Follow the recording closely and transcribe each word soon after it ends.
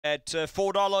at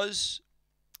 $4.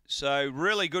 So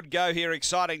really good go here,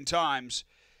 exciting times.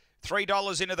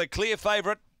 $3 into the clear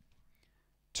favourite.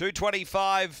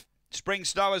 $2.25. Spring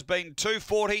Snow has been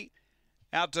 $2.40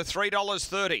 out to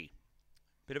 $3.30.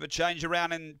 Bit of a change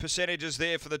around in percentages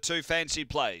there for the two fancy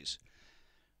plays.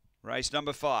 Race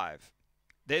number 5.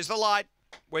 There's the light.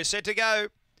 We're set to go.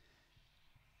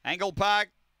 Angle-Park,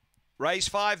 race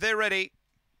 5, they're ready.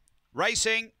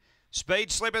 Racing.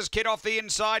 Speed Slippers Kid off the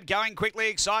inside, going quickly.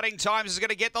 Exciting Times is going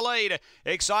to get the lead.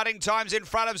 Exciting Times in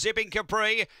front of Zipping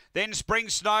Capri. Then Spring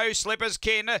Snow, Slippers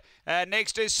Kin.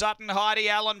 Next is Sutton, Heidi,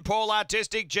 Allen, Paul,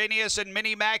 Artistic Genius, and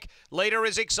Mini Mac. Leader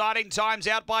is Exciting Times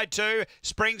out by 2.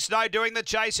 Spring Snow doing the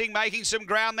chasing, making some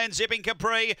ground. Then Zipping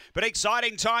Capri, but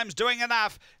Exciting Times doing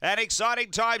enough. And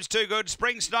Exciting Times too good.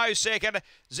 Spring Snow second.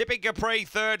 Zipping Capri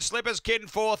third. Slippers Kin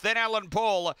fourth. Then Allen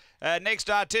Paul. Next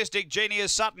Artistic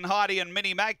Genius, Sutton, Heidi, and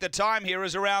Mini Mac. The time here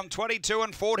is around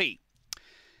 22:40.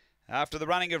 After the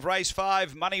running of race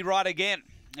 5, money right again.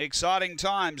 Exciting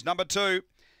Times, number 2.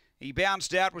 He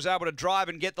bounced out, was able to drive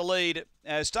and get the lead.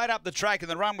 Stayed up the track and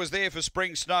the run was there for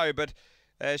Spring Snow, but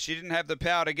she didn't have the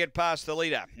power to get past the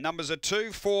leader. Numbers are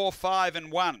 2, 4, 5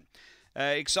 and 1.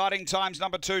 Exciting Times,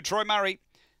 number 2, Troy Murray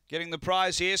getting the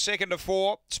prize here. Second to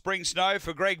 4, Spring Snow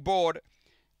for Greg Board.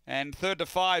 And third to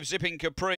 5, Zipping Capri.